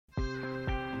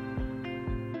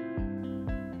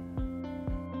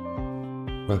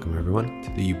Welcome everyone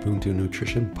to the Ubuntu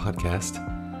Nutrition Podcast,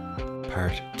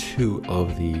 part 2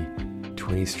 of the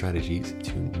 20 strategies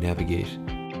to navigate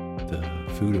the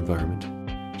food environment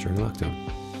during lockdown.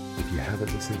 If you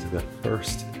haven't listened to the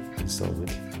first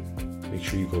installment, make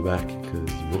sure you go back because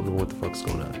you won't know what the fuck's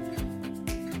going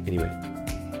on. Anyway,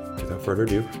 without further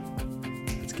ado,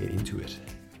 let's get into it.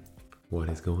 What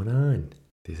is going on?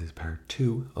 This is part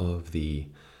 2 of the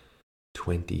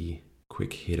 20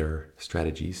 quick hitter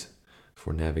strategies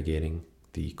for navigating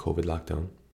the COVID lockdown.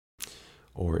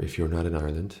 Or if you're not in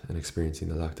Ireland and experiencing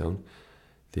the lockdown,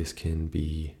 this can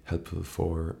be helpful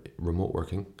for remote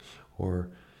working or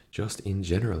just in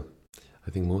general. I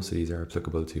think most of these are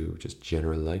applicable to just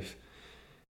general life.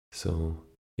 So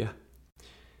yeah,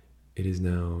 it is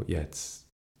now, it's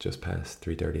just past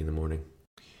 3:30 in the morning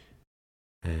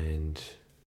and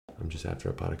I'm just after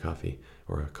a pot of coffee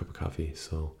or a cup of coffee.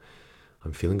 So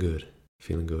I'm feeling good.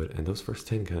 And those first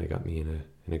 10 kind of got me in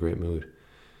a great mood.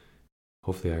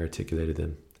 Hopefully I articulated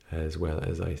them as well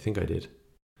as I think I did.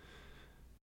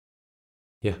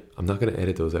 Yeah, I'm not going to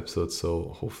edit those episodes, so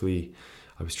hopefully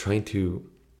I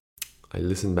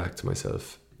listened back to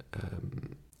myself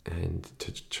and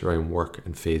to try and work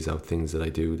and phase out things that I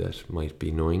do that might be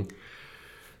annoying.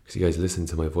 Because you guys listen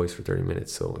to my voice for 30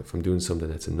 minutes, so if I'm doing something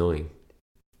that's annoying,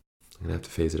 I'm going to have to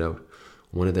phase it out.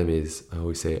 One of them is, I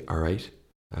always say, all right,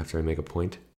 after I make a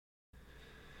point.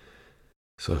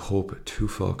 So I hope to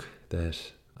fuck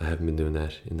that I haven't been doing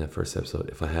that in that first episode.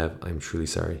 If I have, I'm truly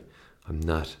sorry. I'm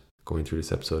not going through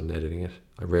this episode and editing it.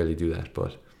 I rarely do that,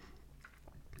 but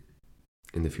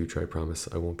in the future, I promise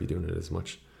I won't be doing it as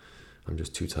much. I'm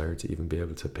just too tired to even be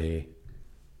able to pay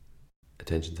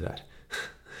attention to that.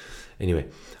 Anyway,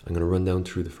 I'm going to run down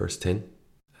through the first 10,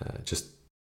 just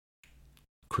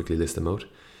quickly list them out,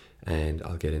 and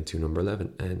I'll get into number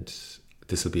 11, and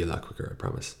this will be a lot quicker, I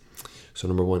promise. So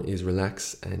number 1 is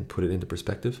relax and put it into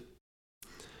perspective.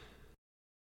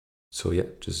 So yeah,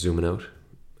 just zooming out,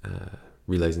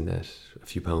 realizing that a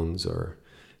few pounds or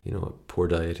a poor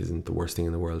diet isn't the worst thing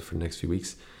in the world for the next few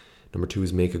weeks. Number 2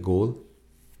 is make a goal.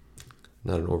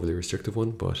 Not an overly restrictive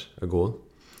one, but a goal.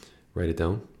 Write it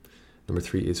down. Number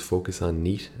 3 is focus on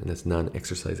NEAT, and that's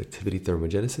non-exercise activity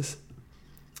thermogenesis,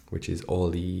 which is all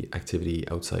the activity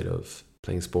outside of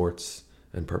playing sports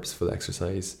and purposeful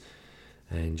exercise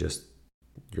and just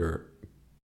your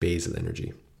basal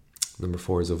energy. Number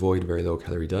 4 is avoid very low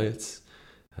calorie diets.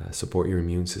 Support your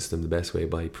immune system the best way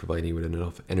by providing you with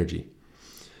enough energy.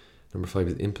 Number 5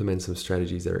 is implement some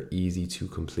strategies that are easy to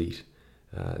complete.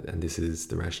 And this is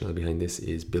the rationale behind this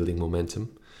is building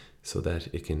momentum so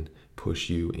that it can push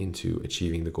you into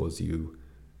achieving the goals you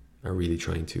are really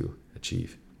trying to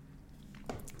achieve.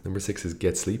 Number 6 is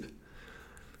get sleep,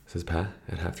 says Pat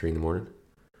at 3:30 in the morning.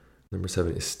 Number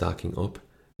 7 is stocking up.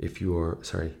 If you are,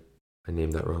 I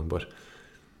named that wrong, but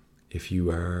if you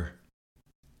are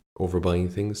overbuying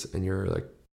things and you're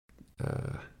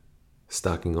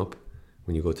stocking up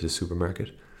when you go to the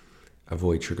supermarket,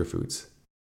 avoid trigger foods.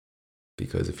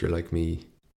 Because if you're like me,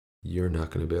 you're not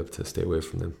going to be able to stay away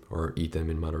from them or eat them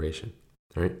in moderation.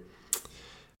 All right.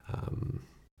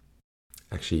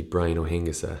 Actually, Brian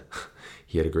O'Hengis,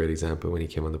 he had a great example when he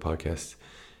came on the podcast.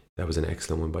 That was an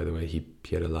excellent one, by the way. He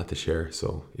had a lot to share.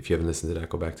 So if you haven't listened to that,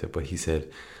 go back to it. But he said,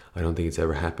 I don't think it's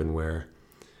ever happened where,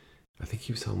 I think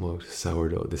he was talking about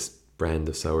sourdough, this brand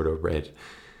of sourdough bread,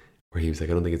 where he was like,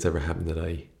 I don't think it's ever happened that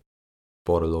I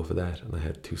bought a loaf of that and I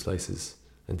had 2 slices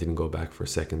and didn't go back for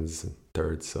seconds and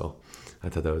thirds. So I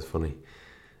thought that was funny.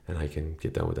 And I can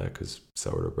get down with that because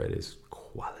sourdough bread is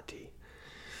quality.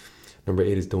 Number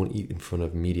 8 is don't eat in front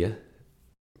of media.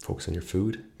 Focus on your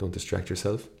food. Don't distract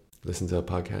yourself. Listen to a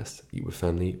podcast. Eat with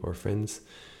family or friends.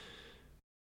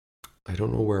 I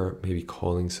don't know where maybe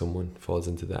calling someone falls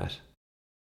into that.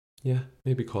 Yeah,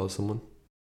 maybe call someone.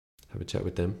 Have a chat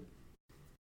with them.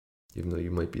 Even though you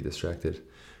might be distracted.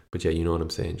 But yeah, you know what I'm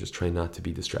saying. Just try not to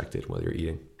be distracted while you're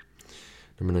eating.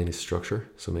 Number 9 is structure.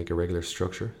 So make a regular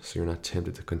structure so you're not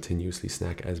tempted to continuously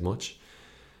snack as much.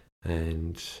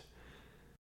 And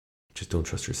just don't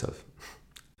trust yourself.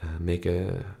 Make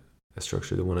a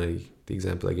structure. The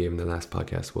example I gave in the last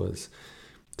podcast was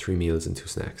 3 meals and 2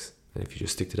 snacks. And if you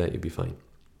just stick to that, you'll be fine.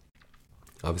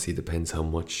 Obviously, it depends how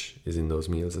much is in those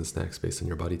meals and snacks based on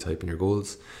your body type and your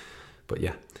goals. But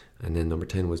yeah. And then number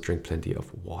 10 was drink plenty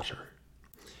of water.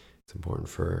 It's important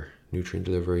for nutrient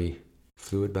delivery,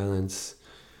 fluid balance,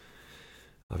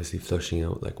 obviously flushing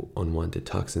out unwanted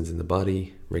toxins in the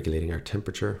body, regulating our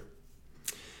temperature.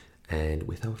 And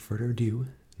without further ado,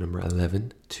 number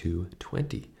 11 to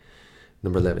 20.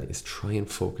 Number 11 is try and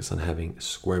focus on having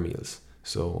square meals.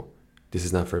 So this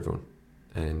is not for everyone.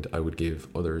 And I would give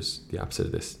others the opposite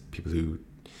of this. People who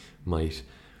might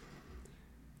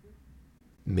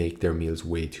make their meals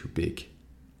way too big.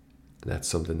 That's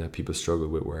something that people struggle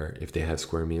with, where if they have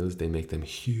square meals, they make them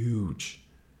huge.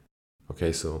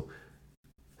 Okay, so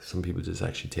some people just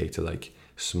actually take to like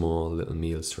small little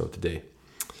meals throughout the day.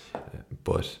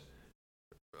 But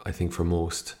I think for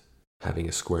most, having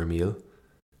a square meal,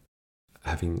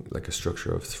 having like a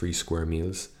structure of 3 square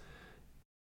meals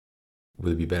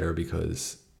will be better,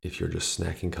 because if you're just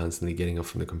snacking constantly, getting up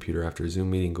from the computer after a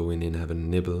Zoom meeting, going in, having a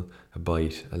nibble, a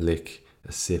bite, a lick,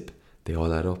 a sip, they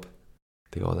all add up.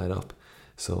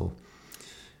 So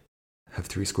have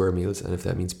 3 square meals, and if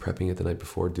that means prepping it the night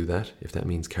before, do that. If that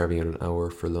means carving out an hour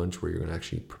for lunch where you're going to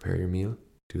actually prepare your meal,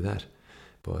 do that.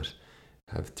 But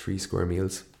have 3 square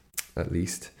meals at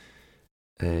least,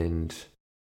 and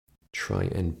try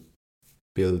and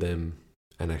build them.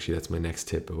 And actually, that's my next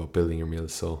tip about building your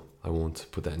meals, so I won't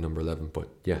put that in number 11, but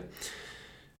yeah,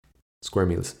 square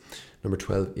meals. Number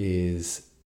 12 is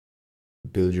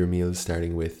build your meals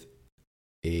starting with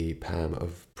a palm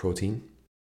of protein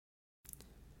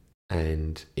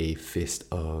and a fist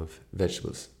of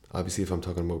vegetables. Obviously, if I'm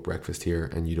talking about breakfast here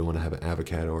and you don't want to have an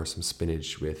avocado or some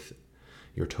spinach with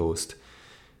your toast,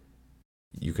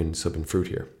 you can sub in fruit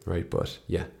here, right? But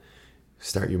yeah,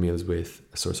 start your meals with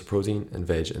a source of protein and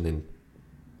veg, and then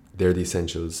they're the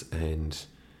essentials, and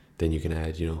then you can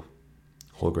add,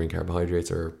 whole grain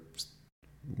carbohydrates or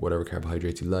whatever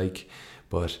carbohydrates you like,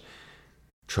 but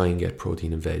try and get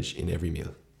protein and veg in every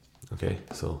meal. Okay,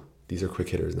 so these are quick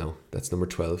hitters now. That's number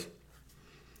 12.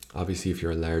 Obviously, if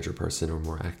you're a larger person or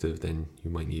more active, then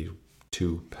you might need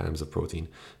 2 palms of protein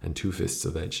and 2 fists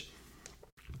of veg.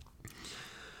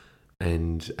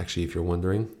 And actually, if you're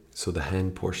wondering, so the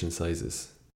hand portion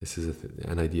sizes, this is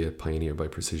an idea pioneered by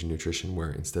Precision Nutrition,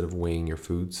 where instead of weighing your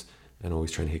foods and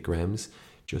always trying to hit grams,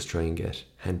 just try and get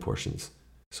hand portions.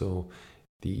 So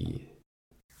the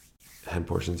hand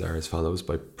portions are as follows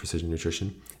by Precision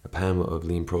Nutrition: a palm of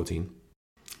lean protein,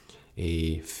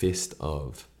 a fist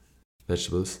of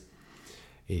vegetables,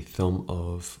 a thumb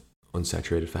of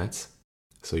unsaturated fats.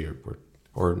 So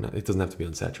it doesn't have to be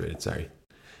unsaturated, sorry.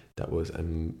 That was a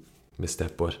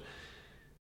misstep, but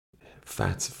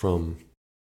fats from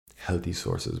healthy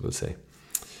sources, we'll say.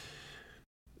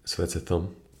 So that's a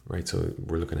thumb, right? So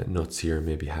we're looking at nuts here,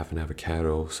 maybe half an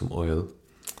avocado, some oil,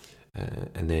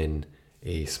 and then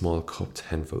a small cupped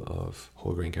handful of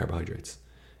whole grain carbohydrates.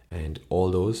 And all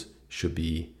those should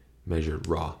be measured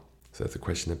raw. So that's a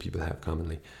question that people have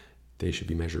commonly. They should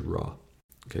be measured raw.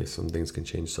 Okay, some things can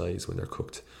change size when they're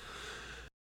cooked.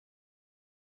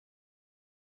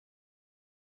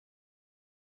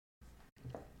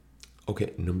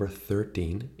 Okay, number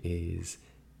 13 is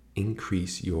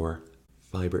increase your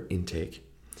fiber intake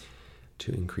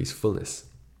to increase fullness.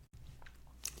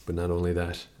 But not only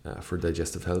that, for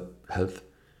digestive health,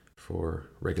 for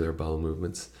regular bowel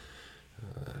movements,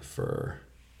 for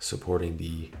supporting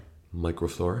the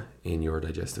microflora in your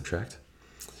digestive tract,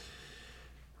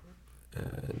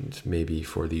 and maybe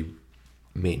for the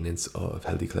maintenance of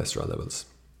healthy cholesterol levels.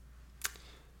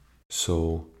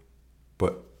 So,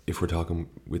 but if we're talking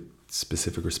with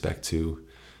specific respect to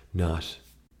not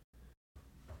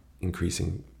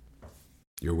increasing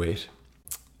your weight,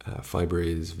 fiber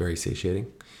is very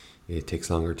satiating. It takes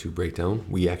longer to break down.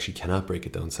 We actually cannot break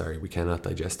it down, we cannot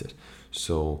digest it.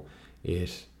 So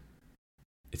it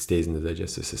stays in the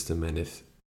digestive system, and it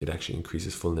actually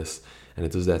increases fullness. And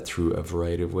it does that through a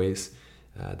variety of ways.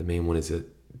 The main one is that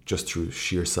just through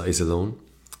sheer size alone,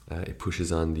 it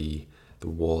pushes on the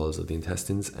walls of the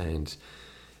intestines, and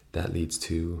that leads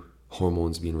to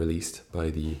hormones being released by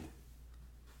the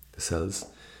cells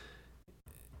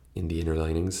in the inner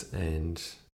linings, and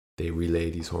they relay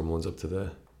these hormones up to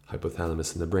the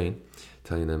hypothalamus in the brain,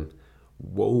 telling them,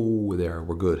 whoa there,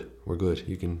 we're good,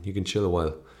 you can chill a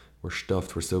while, we're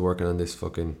stuffed, we're still working on this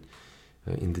fucking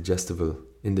indigestible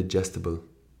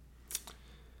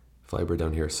fiber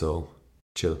down here, so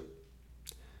chill.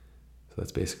 So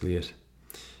that's basically it.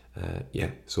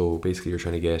 So basically you're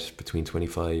trying to get between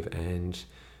 25 and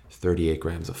 38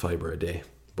 grams of fiber a day.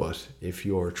 But if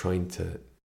you're trying to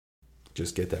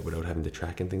just get that without having to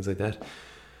track and things like that,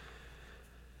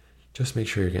 just make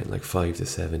sure you're getting like 5 to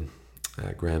 7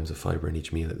 grams of fiber in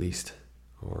each meal at least,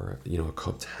 or a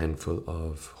cupped handful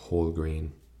of whole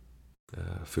grain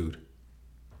food.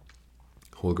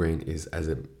 Whole grain is, as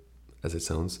it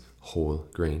sounds, whole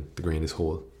grain. The grain is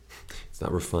whole. It's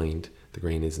not refined. The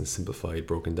grain isn't simplified,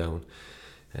 broken down,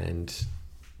 and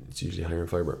it's usually higher in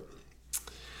fiber.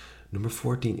 Number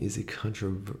 14 is a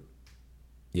controversial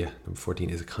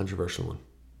one.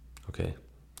 Okay.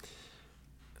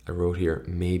 I wrote here,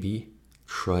 maybe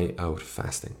try out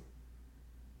fasting.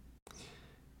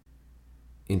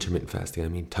 intermittent fasting, I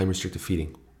mean time restricted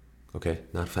feeding, okay,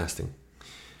 not fasting.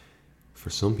 For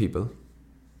some people,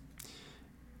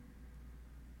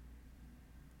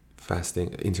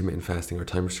 intermittent fasting or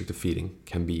time restricted feeding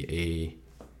can be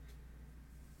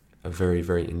a very,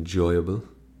 very enjoyable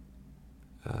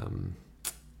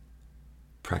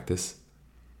practice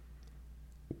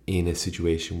in a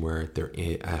situation where they're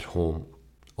at home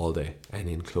all day and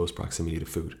in close proximity to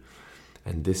food.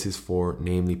 And this is for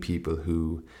namely people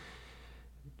who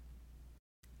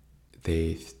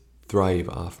they thrive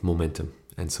off momentum.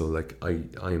 And so like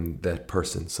I'm that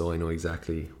person, so I know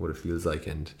exactly what it feels like.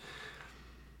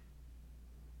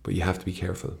 But you have to be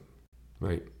careful,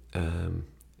 right?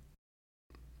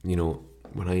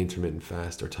 When I intermittent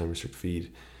fast or time restrict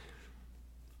feed,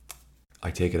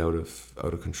 I take it out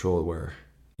of control where,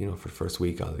 for the first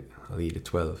week I'll eat at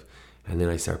 12 and then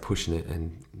I start pushing it,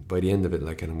 and by the end of it,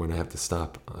 like, and when I have to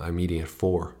stop, I'm eating at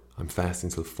 4. I'm fasting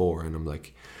till 4, and I'm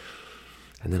like,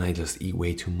 and then I just eat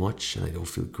way too much and I don't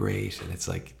feel great, and it's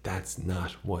like, that's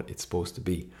not what it's supposed to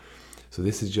be. So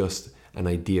this is just an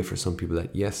idea for some people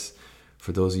that, yes,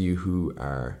 for those of you who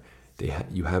are,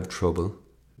 you have trouble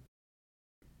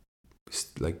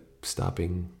like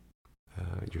stopping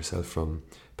yourself from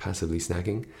passively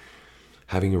snacking,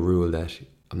 having a rule that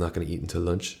I'm not going to eat until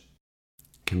lunch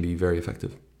can be very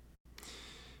effective.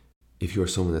 If you're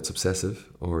someone that's obsessive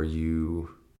or you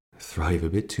thrive a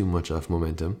bit too much off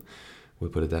momentum, we'll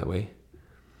put it that way,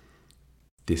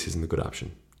 this isn't a good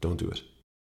option. Don't do it.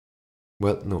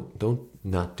 Well, no, don't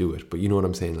not do it, but you know what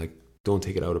I'm saying, like, don't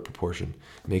take it out of proportion.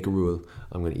 Make a rule,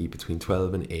 I'm going to eat between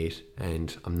 12 and 8,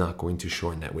 and I'm not going to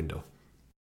shorten that window.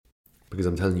 Because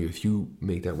I'm telling you, if you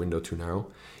make that window too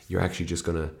narrow, you're actually just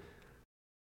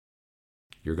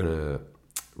you're gonna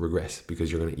regress,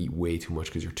 because you're gonna eat way too much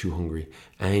because you're too hungry,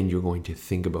 and you're going to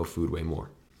think about food way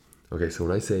more. Okay, so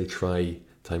when I say try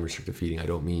time restricted feeding, I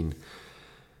don't mean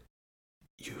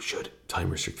you should time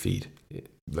restrict feed.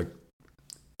 Like,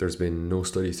 there's been no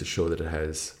studies to show that it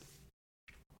has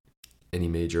any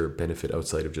major benefit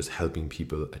outside of just helping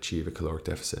people achieve a caloric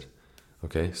deficit.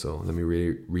 Okay, so let me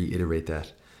reiterate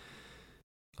that.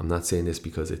 I'm not saying this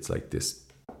because it's like this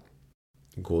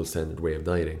gold standard way of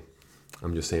dieting.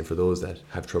 I'm just saying for those that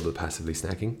have trouble passively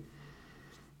snacking,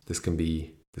 this can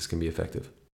be effective.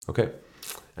 Okay,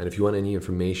 and if you want any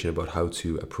information about how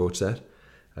to approach that,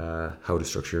 how to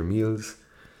structure your meals,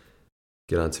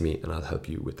 get on to me and I'll help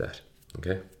you with that.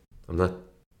 Okay, I'm not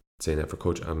saying that for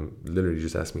coach. I'm literally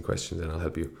just asking me questions and I'll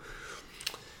help you.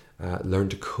 Learn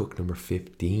to cook, number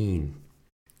 15.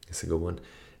 It's a good one.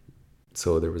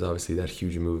 So there was obviously that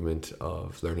huge movement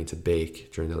of learning to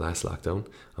bake during the last lockdown.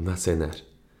 I'm not saying that.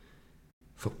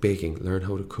 Fuck baking. Learn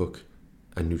how to cook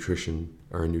a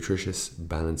nutritious,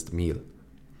 balanced meal.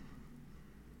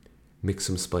 Mix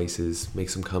some spices, make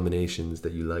some combinations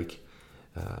that you like.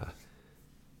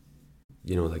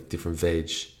 Like different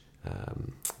veg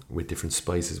with different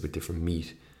spices, with different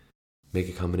meat. Make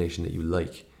a combination that you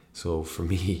like. So for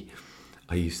me,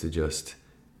 I used to just,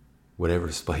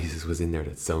 whatever spices was in there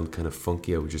that sound kind of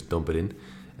funky, I would just dump it in,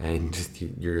 and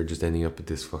you're just ending up with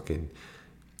this fucking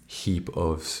heap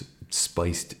of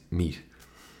spiced meat.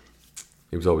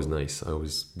 It was always nice. I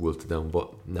always wolfed it down,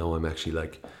 but now I'm actually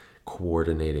like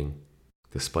coordinating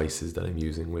the spices that I'm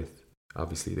using with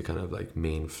obviously the kind of like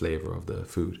main flavor of the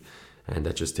food, and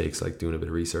that just takes like doing a bit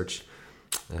of research.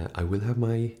 I will have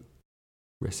my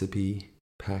recipe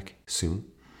pack soon,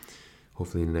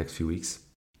 hopefully in the next few weeks,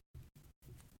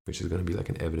 which is going to be like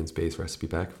an evidence-based recipe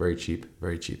pack. Very cheap.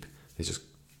 It's just,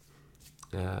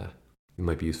 it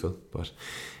might be useful, but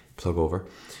plug over.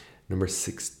 I'll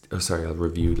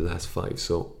review the last 5.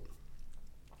 So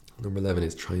number 11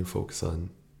 is try and focus on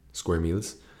square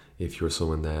meals. If you're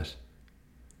someone that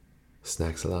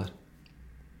snacks a lot,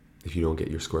 if you don't get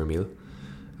your square meal,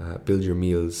 build your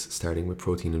meals starting with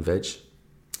protein and veg.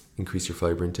 Increase your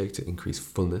fiber intake to increase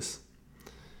fullness.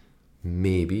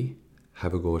 Maybe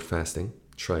have a go at fasting.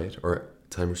 Try it, or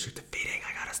time restricted feeding.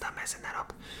 I gotta stop messing that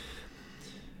up.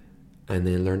 And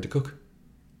then learn to cook.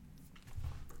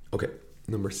 Okay,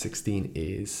 number 16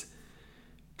 is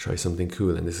try something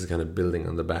cool, and this is kind of building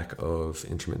on the back of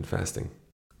intermittent fasting,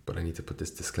 but I need to put this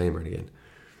disclaimer again.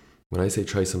 When I say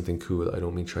try something cool, I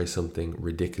don't mean try something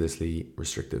ridiculously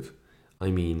restrictive. I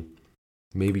mean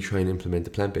maybe try and implement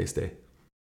a plant-based day.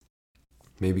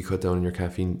 Maybe cut down on your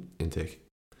caffeine intake.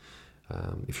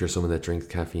 If you're someone that drinks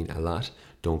caffeine a lot,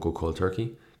 don't go cold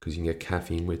turkey, because you can get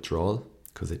caffeine withdrawal,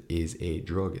 because it is a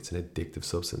drug. It's an addictive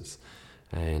substance,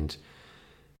 and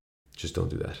just don't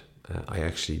do that. I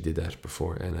actually did that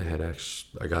before, and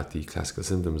I got the classical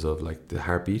symptoms of like the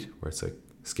heartbeat, where it's like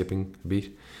skipping a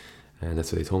beat, And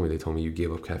that's what they told me. They told me you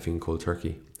gave up caffeine cold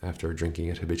turkey after drinking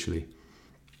it habitually.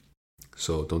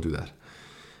 So don't do that.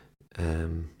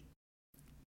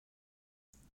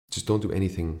 Just don't do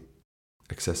anything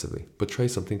excessively, but try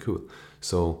something cool.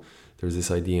 So there's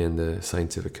this idea in the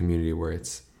scientific community where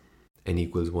it's n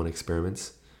equals 1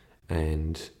 experiments,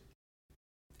 and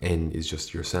n is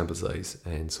just your sample size,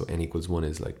 and so n equals 1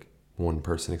 is like 1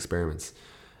 person experiments.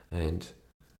 And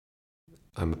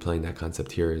I'm applying that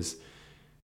concept here is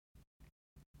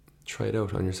try it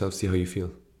out on yourself, see how you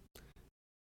feel.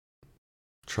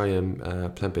 Try a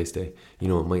plant-based day. You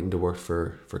know, it mightn't have worked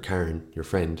for Karen, your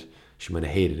friend. She might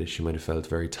have hated it. She might have felt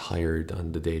very tired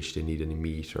on the day she didn't eat any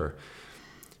meat, but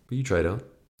you try it out,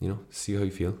 you know, see how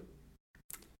you feel.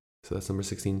 So that's number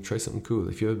 16. Try something cool.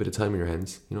 If you have a bit of time in your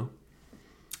hands, you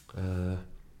know.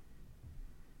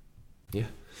 Yeah.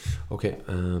 Okay.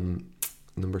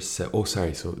 Number 7. Oh,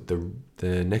 sorry. So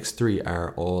the next 3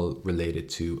 are all related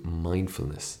to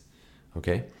mindfulness.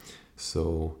 Okay.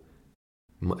 So,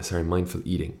 mindful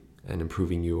eating and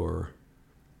improving your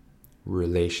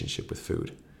relationship with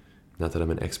food. Not that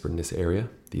I'm an expert in this area.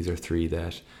 These are 3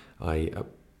 that I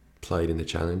applied in the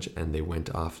challenge, and they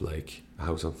went off like a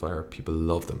house on fire. People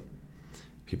love them.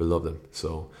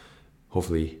 So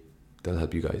hopefully they'll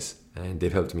help you guys, and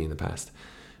they've helped me in the past.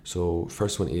 So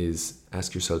first one is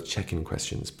ask yourself check-in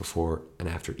questions before and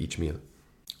after each meal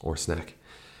or snack.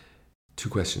 2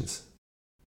 questions.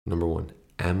 Number 1,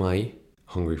 am I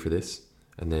hungry for this?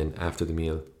 And then after the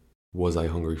meal, was I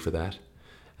hungry for that?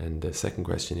 And the second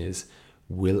question is,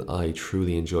 will I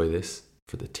truly enjoy this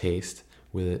for the taste?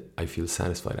 Will I feel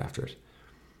satisfied after it?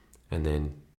 And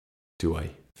then, do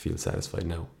I feel satisfied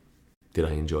now? Did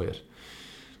I enjoy it?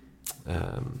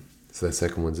 So that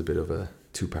second one's a bit of a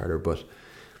 2-parter, but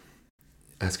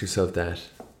ask yourself that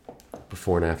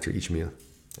before and after each meal.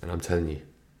 And I'm telling you,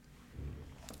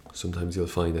 sometimes you'll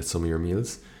find that some of your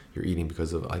meals you're eating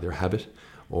because of either habit,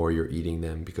 or you're eating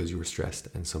them because you were stressed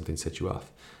and something set you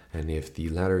off. And if the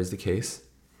latter is the case,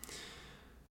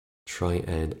 try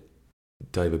and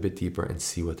dive a bit deeper and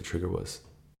see what the trigger was.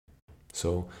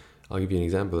 So I'll give you an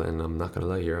example, and I'm not going to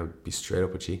lie here, I'll be straight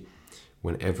up with you.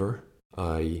 Whenever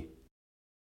I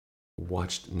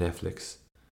watched Netflix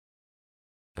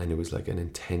and it was like an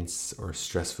intense or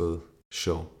stressful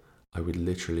show, I would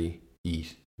literally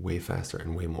eat way faster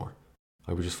and way more.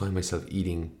 I would just find myself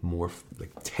eating more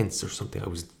like tense or something. I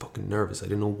was fucking nervous. I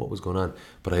didn't know what was going on,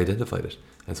 but I identified it.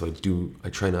 And so I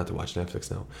try not to watch Netflix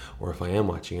now. Or if I am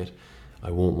watching it, I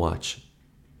won't watch,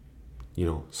 you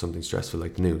know, something stressful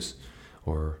like the news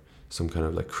or some kind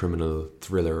of like criminal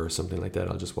thriller or something like that.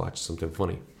 I'll just watch something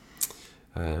funny.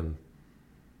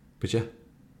 But yeah.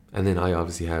 And then I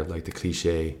obviously have like the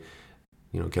cliche,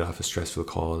 you know, get off a stressful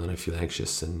call and I feel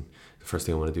anxious, and the first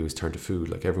thing I want to do is turn to food.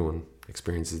 Like everyone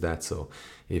experiences that. So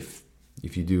if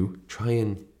you do, try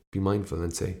and be mindful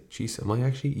and say, geez, am I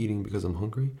actually eating because I'm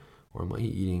hungry, or am I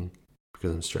eating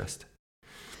because I'm stressed?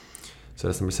 So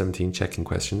that's number 17, checking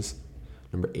questions.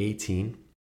 Number 18,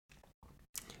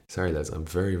 sorry lads, I'm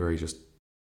very, very just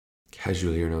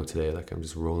casual here now today. Like I'm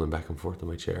just rolling back and forth in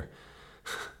my chair.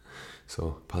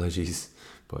 So apologies,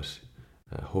 but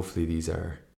hopefully these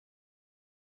are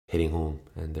hitting home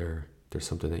and they're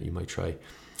something that you might try.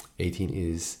 18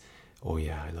 is, oh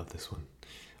yeah, I love this one.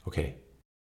 Okay,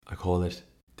 I call it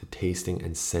the tasting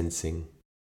and sensing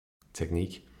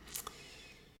technique,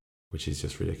 which is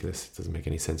just ridiculous. It doesn't make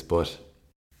any sense, but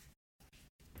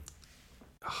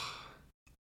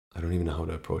I don't even know how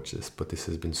to approach this, but this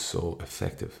has been so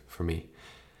effective for me.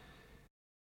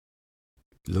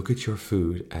 Look at your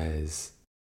food as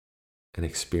an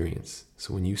experience.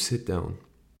 So when you sit down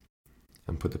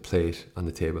and put the plate on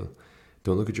the table,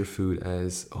 don't look at your food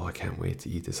as, oh, I can't wait to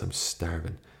eat this, I'm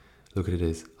starving. Look at it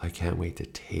as, I can't wait to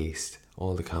taste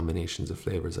all the combinations of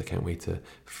flavors. I can't wait to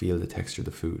feel the texture of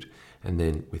the food. And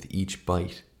then with each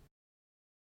bite,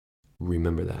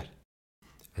 remember that.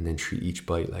 And then treat each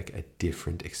bite like a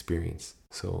different experience.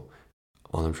 So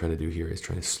all I'm trying to do here is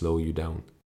trying to slow you down,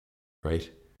 right?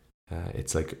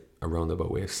 It's like a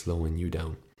roundabout way of slowing you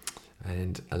down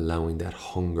and allowing that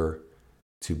hunger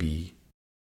to be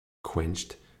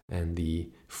quenched and the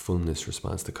fullness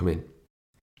response to come in.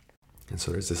 And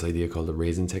so there's this idea called the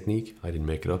raisin technique. I didn't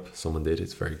make it up. Someone did.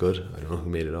 It's very good. I don't know who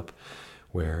made it up.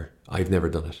 Where I've never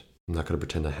done it. I'm not going to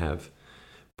pretend I have.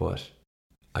 But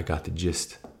I got the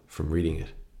gist from reading it.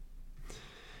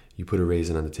 You put a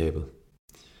raisin on the table.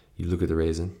 You look at the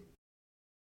raisin.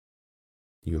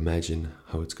 You imagine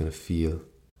how it's going to feel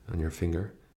on your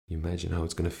finger. You imagine how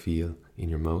it's going to feel in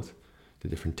your mouth. The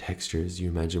different textures. You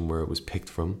imagine where it was picked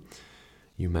from.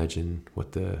 You imagine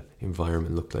what the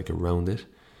environment looked like around it.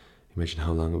 Imagine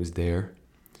how long it was there.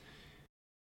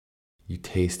 You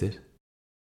taste it,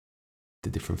 the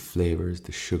different flavors,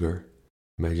 the sugar.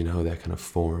 Imagine how that kind of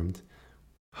formed,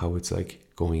 how it's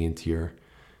like going into your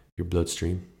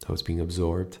bloodstream, how it's being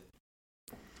absorbed.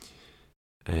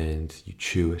 And you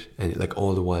chew it, and like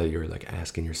all the while you're like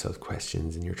asking yourself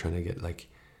questions, and you're trying to get like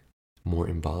more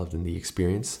involved in the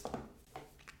experience.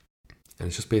 And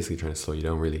it's just basically trying to slow you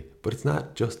down, really. But it's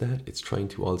not just that, it's trying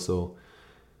to also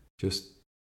just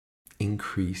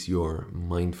increase your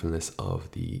mindfulness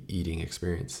of the eating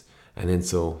experience. And then,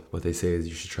 so what they say is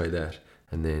you should try that,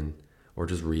 and then, or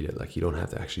just read it. Like, you don't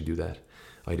have to actually do that.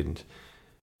 I didn't,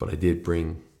 but I did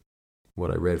bring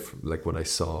what I read, from, like what I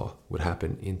saw would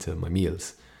happen, into my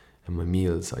meals. And my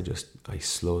meals, I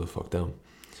slow the fuck down.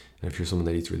 And if you're someone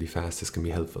that eats really fast, this can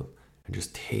be helpful. And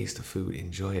just taste the food,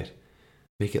 enjoy it,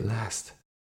 make it last.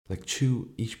 Like, chew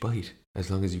each bite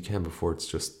as long as you can before it's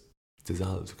just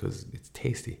dissolved, because it's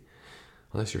tasty,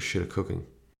 unless you're shit at cooking.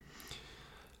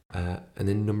 And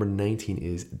then number 19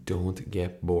 is don't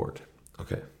get bored.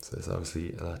 Okay, so it's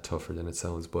obviously a lot tougher than it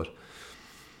sounds, but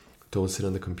don't sit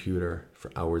on the computer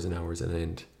for hours and hours on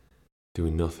end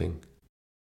doing nothing,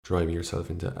 driving yourself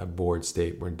into a bored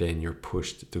state where then you're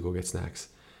pushed to go get snacks,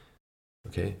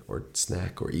 okay, or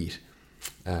snack or eat.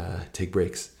 Take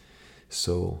breaks.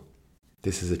 So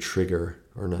this is a trigger,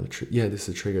 or not a trigger. Yeah, this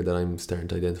is a trigger that I'm starting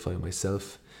to identify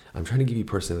myself. I'm trying to give you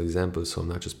personal examples, so I'm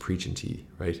not just preaching to you,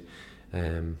 right?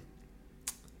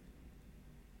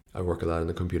 I work a lot on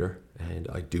the computer, and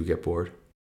I do get bored.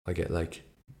 I get like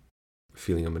a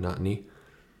feeling of monotony,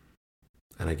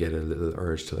 and I get a little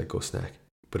urge to like go snack.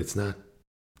 But it's not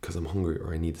because I'm hungry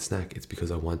or I need the snack. It's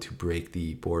because I want to break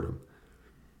the boredom,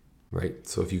 right?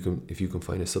 So if you can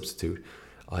find a substitute.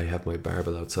 I have my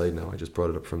barbell outside now. I just brought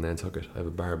it up from Nantucket. I have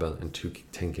a barbell and two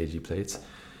 10 kg plates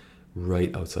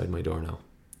right outside my door now.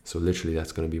 So literally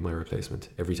that's going to be my replacement.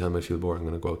 Every time I feel bored, I'm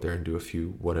going to go out there and do a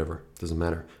few whatever. Doesn't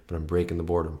matter. But I'm breaking the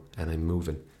boredom and I'm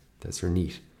moving. That's your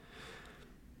neat.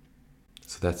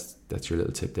 So that's your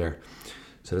little tip there.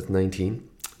 So that's 19.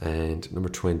 And number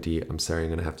 20, I'm sorry, I'm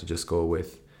going to have to just go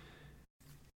with,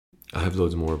 I have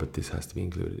loads more, but this has to be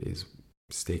included, is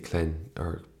stay clean.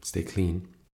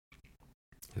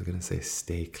 I was going to say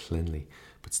stay cleanly,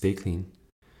 but stay clean.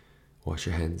 Wash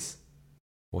your hands.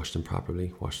 Wash them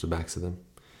properly. Wash the backs of them.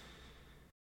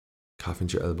 Cough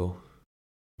into your elbow.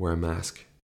 Wear a mask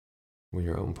when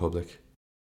you're out in public.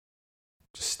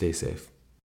 Just stay safe.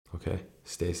 Okay?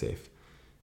 Stay safe.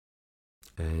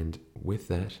 And with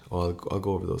that, I'll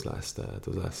go over those last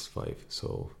 5.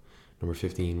 So number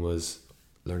 15 was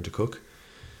learn to cook.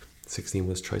 16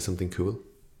 was try something cool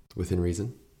within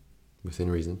reason.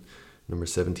 Number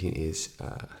 17 is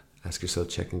ask yourself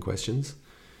checking questions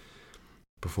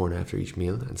before and after each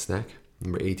meal and snack.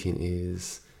 Number 18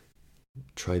 is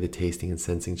try the tasting and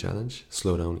sensing challenge.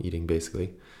 Slow down eating,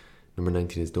 basically. Number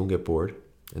 19 is don't get bored.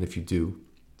 And if you do,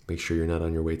 make sure you're not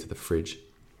on your way to the fridge.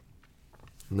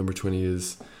 Number 20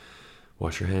 is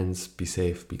wash your hands, be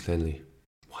safe, be cleanly.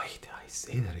 Why did I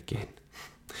say that again?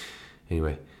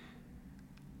 Anyway,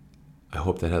 I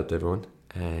hope that helped everyone.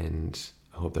 And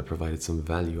I hope that provided some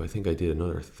value. I think I did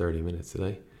another 30 minutes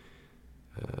today.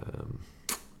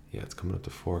 Yeah, it's coming up to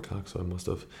 4 o'clock, so I must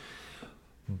have.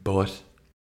 But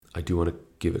I do want to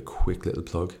give a quick little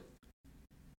plug.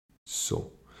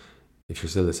 So, if you're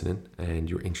still listening and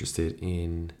you're interested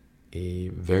in a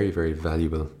very, very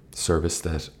valuable service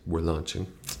that we're launching,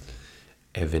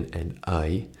 Evan and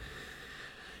I.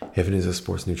 Evan is a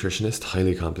sports nutritionist,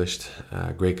 highly accomplished,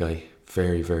 great guy,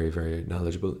 very, very, very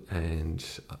knowledgeable,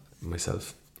 and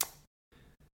myself,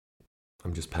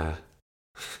 I'm just Pa.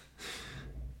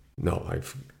 No,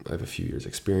 I've a few years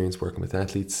experience working with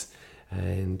athletes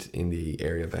and in the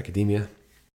area of academia.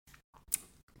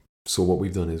 So what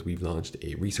we've done is we've launched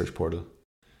a research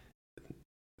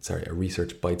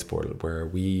bites portal, where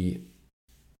we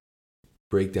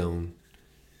break down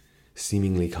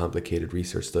seemingly complicated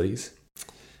research studies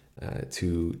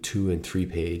to 2 and 3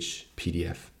 page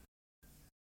PDF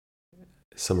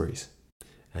summaries.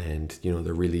 And,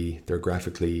 they're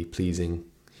graphically pleasing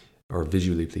or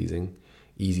visually pleasing,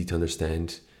 easy to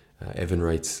understand. Evan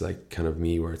writes like kind of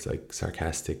me, where it's like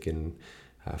sarcastic and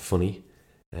funny.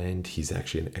 And he's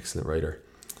actually an excellent writer.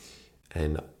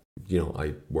 And,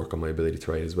 I work on my ability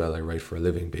to write as well. I write for a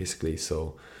living, basically.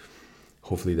 So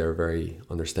hopefully they're very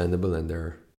understandable and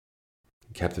they're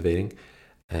captivating.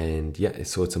 And yeah,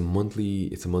 so it's a monthly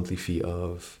fee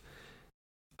of,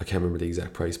 I can't remember the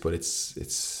exact price, but it's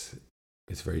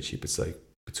very cheap. It's like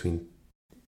between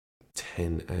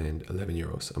 10 and 11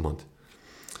 euros a month.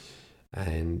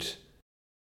 And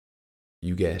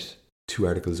you get 2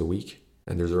 articles a week.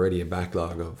 And there's already a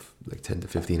backlog of like 10 to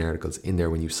 15 articles in there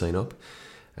when you sign up.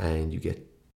 and you get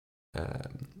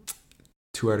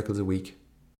 2 articles a week,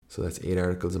 so that's 8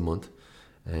 articles a month,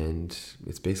 and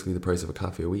it's basically the price of a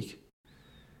coffee a week.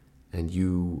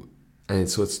 And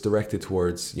so it's directed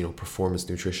towards, performance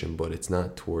nutrition, but it's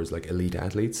not towards like elite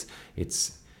athletes.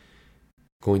 It's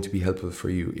going to be helpful for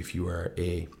you if you are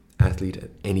a athlete at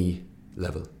any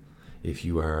level. If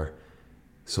you are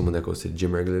someone that goes to the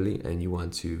gym regularly and you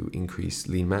want to increase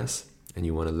lean mass and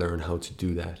you want to learn how to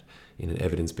do that in an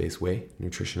evidence-based way,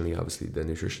 nutritionally, obviously the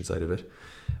nutrition side of it.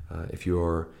 If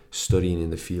you're studying in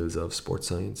the fields of sports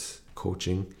science,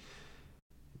 coaching,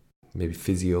 maybe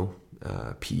physio,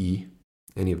 PE,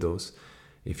 any of those.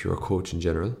 If you're a coach in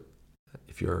general,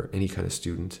 if you're any kind of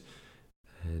student,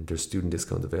 and there's student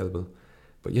discount available.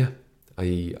 But yeah,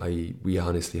 we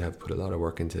honestly have put a lot of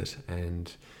work into it,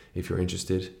 and if you're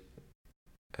interested,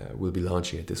 we'll be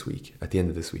launching it this week, at the end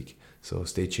of this week. So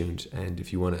stay tuned, and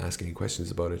if you want to ask any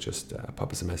questions about it, just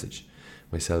pop us a message,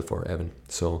 myself or Evan.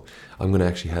 So I'm going to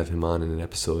actually have him on in an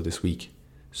episode this week.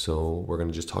 So we're going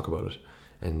to just talk about it,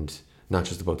 and not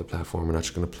just about the platform. We're not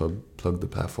just going to plug the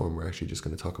platform. We're actually just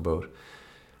going to talk about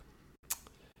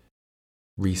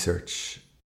research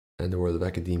and the world of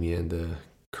academia and the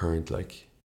current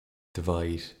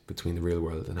divide between the real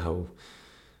world, and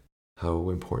how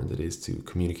important it is to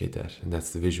communicate that. And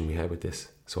that's the vision we had with this.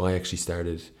 So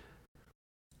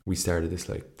we started this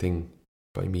thing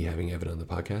by me having Evan on the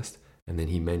podcast, and then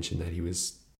he mentioned that he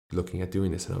was looking at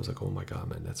doing this, and I was like, oh my god,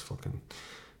 man,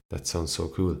 that sounds so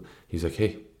cool. He was like,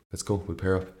 hey, let's go, we'll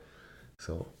pair up.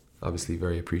 So obviously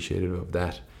very appreciative of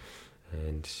that.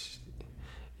 And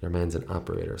your man's an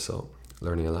operator, so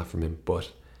learning a lot from him. But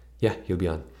yeah, he'll be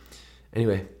on.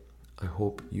 Anyway, I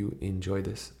hope you enjoyed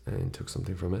this and took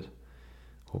something from it.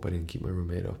 Hope I didn't keep my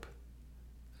roommate up.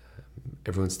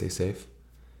 Everyone stay safe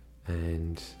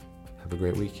and have a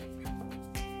great week.